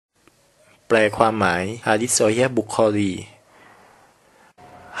แปลความหมายหะดีษซอฮีฮ์บุคอรี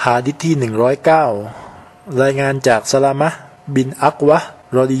หะดีษที่109รายงานจากซะลามะห์บินอักวะฮ์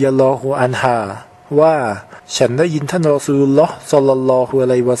รอฎิยัลลอฮุอันฮาว่าฉันได้ยินท่านรอซูลุลลอฮ์ศ็อลลัลลอฮุอะ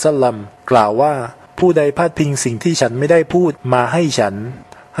ลัยฮิวะซัลลัมกล่าวว่าผู้ใดพาดพิงสิ่งที่ฉันไม่ได้พูดมาให้ฉัน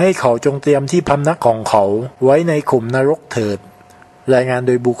ให้เขาจงเตรียมที่พำนักของเขาไว้ในขุมนรกเถิดรายงานโ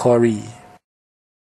ดยบุคอรี